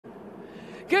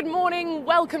Good morning,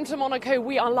 welcome to Monaco.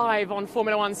 We are live on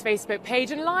Formula One's Facebook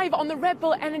page and live on the Red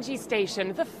Bull Energy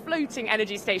Station, the floating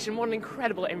energy station. What an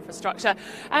incredible infrastructure.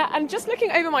 And just looking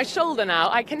over my shoulder now,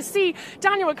 I can see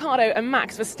Daniel Ricciardo and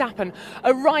Max Verstappen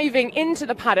arriving into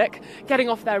the paddock, getting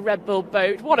off their Red Bull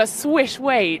boat. What a swish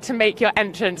way to make your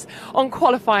entrance on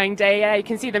qualifying day. Yeah, you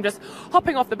can see them just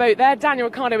hopping off the boat there. Daniel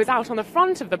Ricciardo is out on the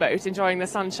front of the boat enjoying the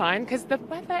sunshine because the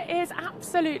weather is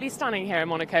absolutely stunning here in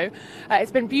Monaco.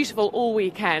 It's been beautiful all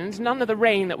weekend. None of the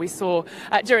rain that we saw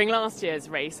during last year's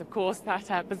race, of course,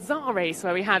 that bizarre race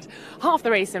where we had half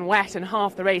the race in wet and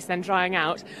half the race then drying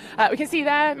out. We can see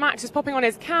there Max is popping on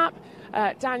his cap,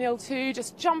 Daniel too,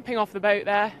 just jumping off the boat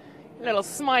there. Little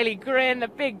smiley grin, the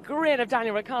big grin of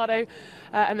Daniel Ricciardo,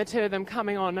 and the two of them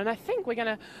coming on. And I think we're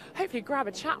going to hopefully grab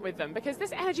a chat with them because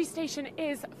this energy station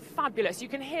is fabulous. You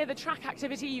can hear the track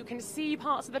activity, you can see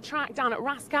parts of the track down at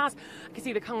Rascas. I can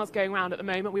see the cars going around at the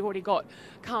moment. We've already got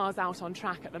cars out on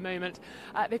track at the moment.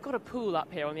 They've got a pool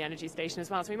up here on the energy station as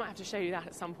well, so we might have to show you that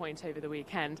at some point over the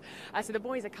weekend. So the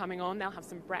boys are coming on. They'll have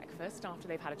some breakfast after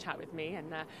they've had a chat with me,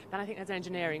 and then I think there's an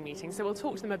engineering meeting, so we'll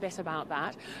talk to them a bit about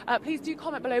that. Please do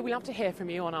comment below. We'd love to hear from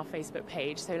you on our Facebook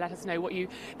page, so let us know what you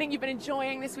think you've been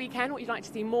enjoying this weekend, what you'd like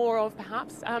to see more of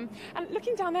perhaps. And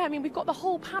looking down there, I mean, we've got the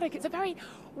whole paddock. It's a very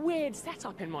weird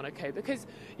setup in Monaco because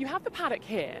you have the paddock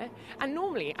here, and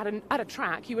normally at a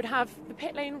track you would have the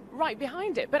pit lane right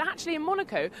behind it, but actually in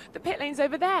Monaco the pit lane's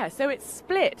over there, so it's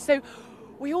split. So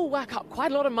we all work up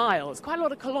quite a lot of miles, quite a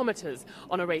lot of kilometres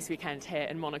on a race weekend here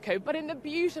in Monaco. But in the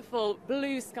beautiful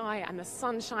blue sky and the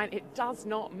sunshine, it does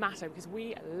not matter because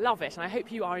we love it. And I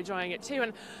hope you are enjoying it too.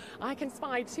 And I can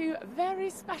spy two very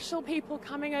special people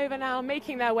coming over now,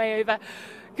 making their way over.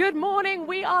 Good morning.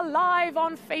 We are live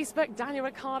on Facebook. Daniel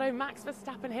Ricciardo, Max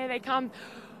Verstappen, here they come.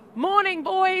 Morning,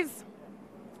 boys.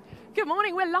 Good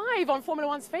morning. We're live on Formula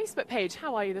One's Facebook page.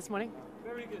 How are you this morning?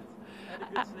 Very good.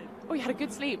 Had a good sleep. Oh, you had a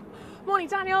good sleep. Morning,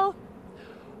 Daniel.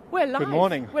 We're live. Good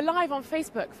morning. We're live on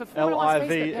Facebook for Formula One's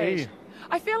Facebook page. Live.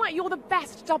 I feel like you're the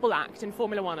best double act in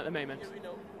Formula One at the moment. Yeah, we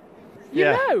know.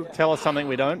 You know? Tell us something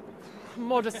we don't.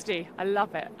 Modesty. I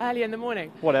love it. Early in the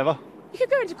morning. Whatever. You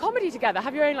could go into comedy together,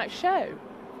 have your own show.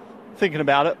 Thinking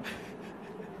about it.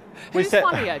 Who's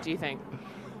funnier, do you think?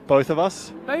 Both of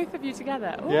us. Both of you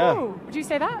together. Ooh. Yeah. Would you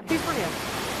say that? Who's funnier?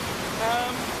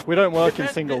 We don't work in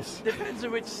singles. Depends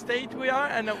on which state we are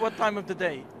and at what time of the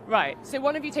day. Right. So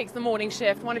one of you takes the morning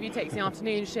shift, one of you takes the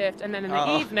afternoon shift, and then in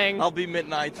the evening... I'll be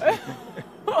midnight.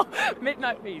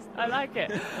 Midnight feast. I like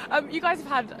it. You guys have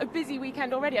had a busy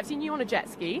weekend already. I've seen you on a jet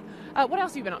ski. What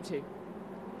else have you been up to?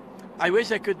 I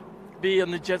wish I could be on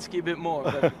the jet ski a bit more,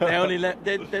 but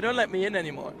they don't let me in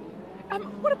anymore.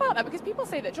 What about that? Because people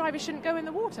say that drivers shouldn't go in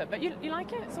the water, but you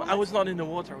like it? I was not in the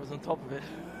water. I was on top of it.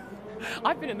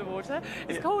 I've been in the water.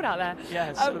 It's cold out there.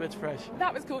 Yeah, it's still a bit fresh.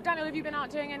 That was cool. Daniel, have you been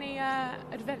out doing any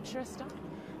adventurous stuff?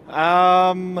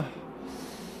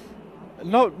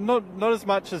 Not as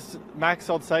much as Max,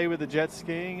 I'd say, with the jet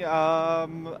skiing. I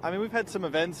mean, we've had some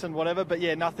events and whatever, but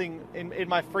yeah, nothing. In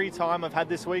my free time I've had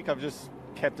this week, I've just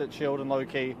kept it chilled and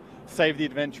low-key. Saved the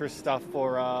adventurous stuff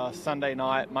for Sunday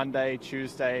night, Monday,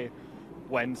 Tuesday,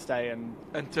 Wednesday and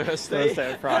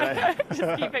Thursday and Friday.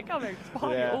 Just keep it coming. It's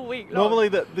party all week long. Normally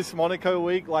this Monaco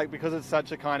week, because it's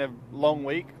such a kind of long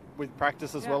week with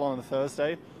practice as well on the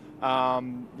Thursday,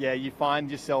 you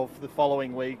find yourself the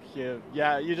following week, you're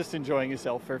just enjoying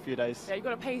yourself for a few days. Yeah, you've got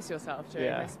to pace yourself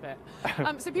during this bit.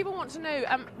 So people want to know,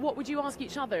 what would you ask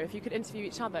each other if you could interview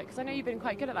each other? Because I know you've been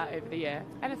quite good at that over the year.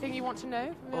 Anything you want to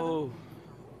know?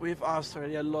 We've asked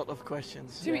already a lot of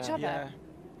questions. To each other?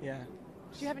 Yeah.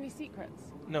 Do you have any secrets?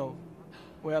 No.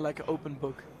 We're like an open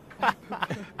book.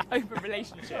 Open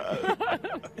relationship.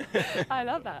 I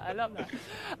love that.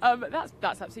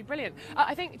 That's absolutely brilliant.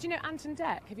 I think, do you know Ant and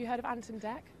Dec? Have you heard of Ant and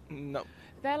Dec? No.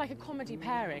 They're like a comedy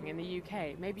pairing in the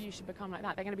UK. Maybe you should become like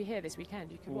that. They're going to be here this weekend.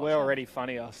 You can watch We're already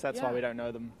funny us. That's why we don't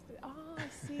know them. Oh,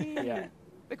 I see. Yeah.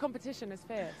 The competition is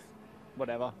fierce.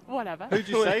 Whatever. Who'd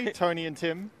you say? Tony and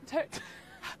Tim?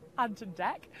 Ant and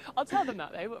Dec. I'll tell them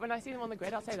that though. When I see them on the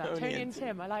grid, I'll say that. Tony and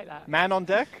Tim. I like that. Man on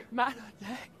deck? Man on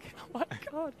deck. Oh my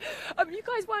God. You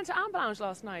guys weren't at Amber Lounge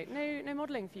last night. No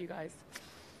modelling for you guys.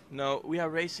 No, we are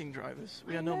racing drivers.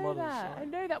 We are no models. I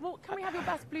know that. Well, can we have your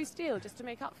best blue steel just to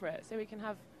make up for it, so we can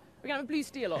have a blue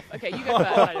steel off? Okay, you go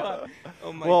first.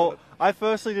 Oh my God. I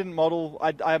firstly didn't model.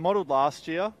 I modelled last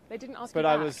year. They didn't ask you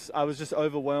back. But I was just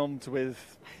overwhelmed with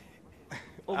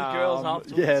all the girls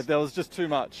afterwards. Yeah, there was just too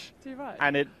much. Too much.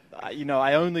 And it,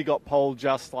 I only got pole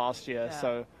just last year,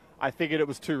 so I figured it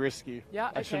was too risky. Yeah,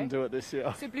 okay. I shouldn't do it this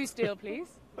year. So blue steel, please.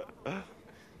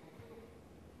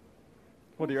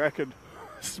 What do you reckon?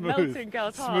 melting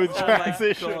girl's heart. Smooth Oh my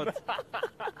transition.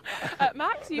 God.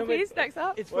 Max, you No, but please, next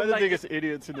up. It's We're from the like, biggest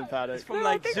idiots in the paddock. it's from No, I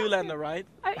like think that's Zoolander, right?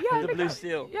 Yeah, I The think blue that-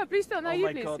 seal. Yeah, blue steel. No, Oh you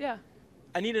my please. God. Yeah.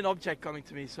 I need an object coming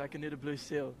to me so I can do the blue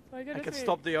seal. My I goodness can me.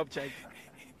 stop the object.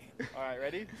 All right,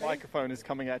 ready? Microphone is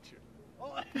coming at you.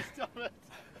 Oh, stop it.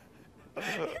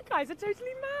 You guys are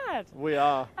totally mad. We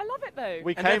are. I love it though.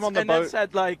 We And came on the that's boat.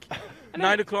 at like And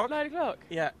 9 then- o'clock. 9 o'clock.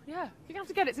 Yeah. Yeah, you're gonna have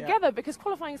to get it Yeah. together because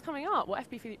qualifying is coming up. Well,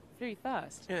 FP3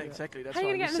 first. Yeah, exactly. That's How are you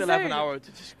why gonna we get in the still have an zone? hour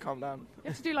to just calm down. You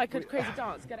have to do like a crazy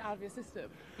dance, get it out of your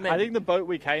system. I think the boat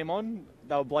we came on,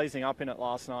 they were blazing up in it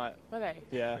last night. Were they?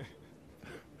 Yeah.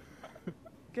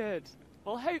 Good.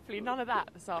 Well, hopefully none of that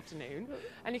this afternoon,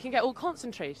 and you can get all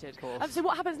concentrated. Of course. So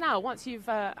what happens now? Once you've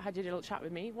had your little chat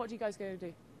with me, what do you guys go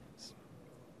do?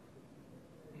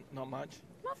 Not much.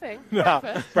 Nothing. Nah,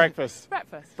 Breakfast. breakfast.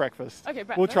 Breakfast. Breakfast. Okay,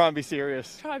 breakfast. We'll try and be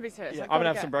serious. Try and be serious. Yeah. I've I'm gotta gonna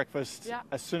have get- some breakfast. Yeah.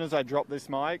 As soon as I drop this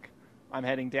mic, I'm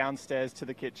heading downstairs to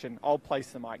the kitchen. I'll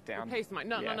place the mic down. Replace the mic.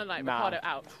 No, Yeah. no, Nah. Ricardo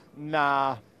out.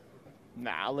 Nah.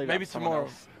 I'll leave it Maybe up to someone tomorrow.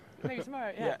 else. Maybe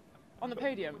tomorrow. Yeah. Yeah. On the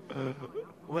podium.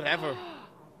 Whatever.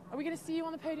 Are we going to see you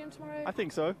on the podium tomorrow? I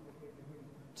think so.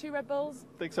 2 Red Bulls.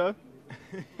 Think so.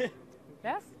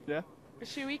 Yes. Yeah. Is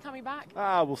Shui coming back?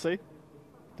 We'll see.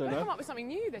 Don't We've come know. up with something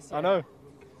new this year. I know.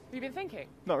 Have you been thinking?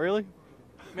 Not really.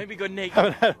 Maybe go naked.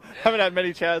 Haven't had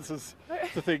many chances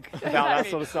to think about that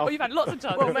sort of stuff. Well, you've had lots of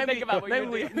chances to think about what you're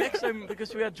maybe going to do. next time,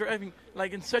 because we are driving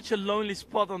like in such a lonely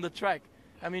spot on the track.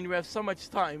 I mean, we have so much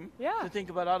time Yeah. to think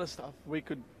about other stuff. We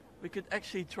could. We could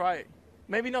actually try.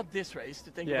 Maybe not this race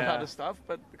to think Yeah. about other stuff,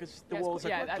 but because the Yeah, walls are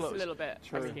yeah, quite that's close. a little bit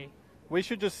True. risky. We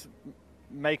should just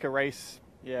make a race.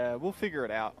 Yeah, we'll figure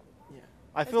it out. Yeah.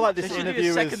 I feel like They this should do a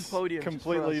interview second is podium just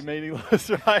for completely us. meaningless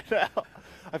right now.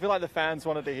 I feel like the fans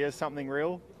wanted to hear something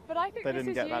real. But I think They this didn't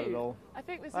is get you. that at all. I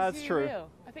think this That's is you true. real.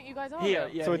 I think you guys are Here,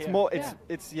 real. yeah. So it's more.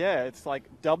 Yeah. It's like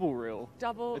double real.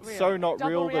 Double It's real. so not Double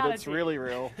real reality. that it's really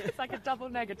real. It's like a double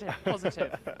negative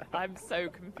positive. I'm so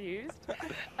confused.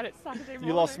 And it's Saturday morning.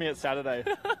 You lost me at Saturday.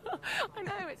 I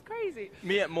know, it's crazy.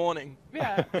 Me at morning.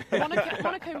 Yeah,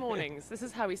 Monaco mornings. This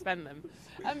is how we spend them.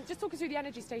 Just talk us through the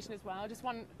energy station as well. Just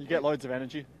one. You get loads of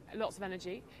energy. Lots of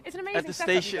energy. It's an amazing the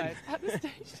setup, you station. guys. At the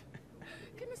station.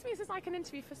 Goodness me, this is like an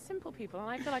interview for simple people, and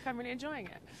I feel like I'm really enjoying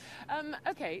it.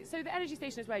 Okay, so the energy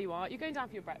station is where you are. You're going down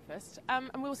for your breakfast, and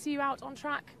we'll see you out on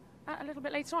track a little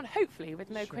bit later on, hopefully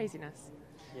with no craziness.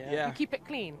 Yeah. You keep it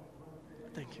clean.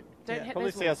 Thank you. Don't Yeah. hit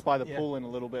Probably those see us by the Yeah. pool in a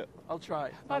little bit. I'll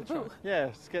try. by I'll the pool. try. Yeah,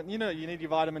 it's getting, you need your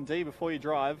vitamin D before you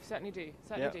drive. Certainly do.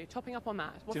 Certainly Yeah. do. Topping up on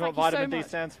that. Well, Do you know what thank vitamin so D much.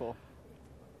 stands for?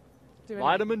 Do it.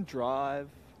 Vitamin Drive.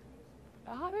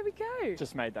 Ah, there we go.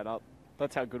 Just made that up.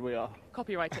 That's how good we are.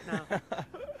 Copyright it now.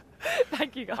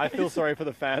 Thank you, guys. I feel sorry for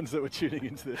the fans that were tuning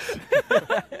into this.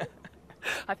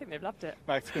 I think they've loved it.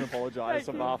 Max can apologise Thank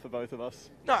on you. behalf of both of us.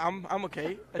 No, I'm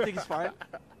okay. I think it's fine.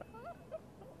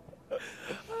 Oh, See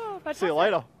you fantastic.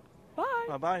 later. Bye.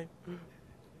 Bye bye.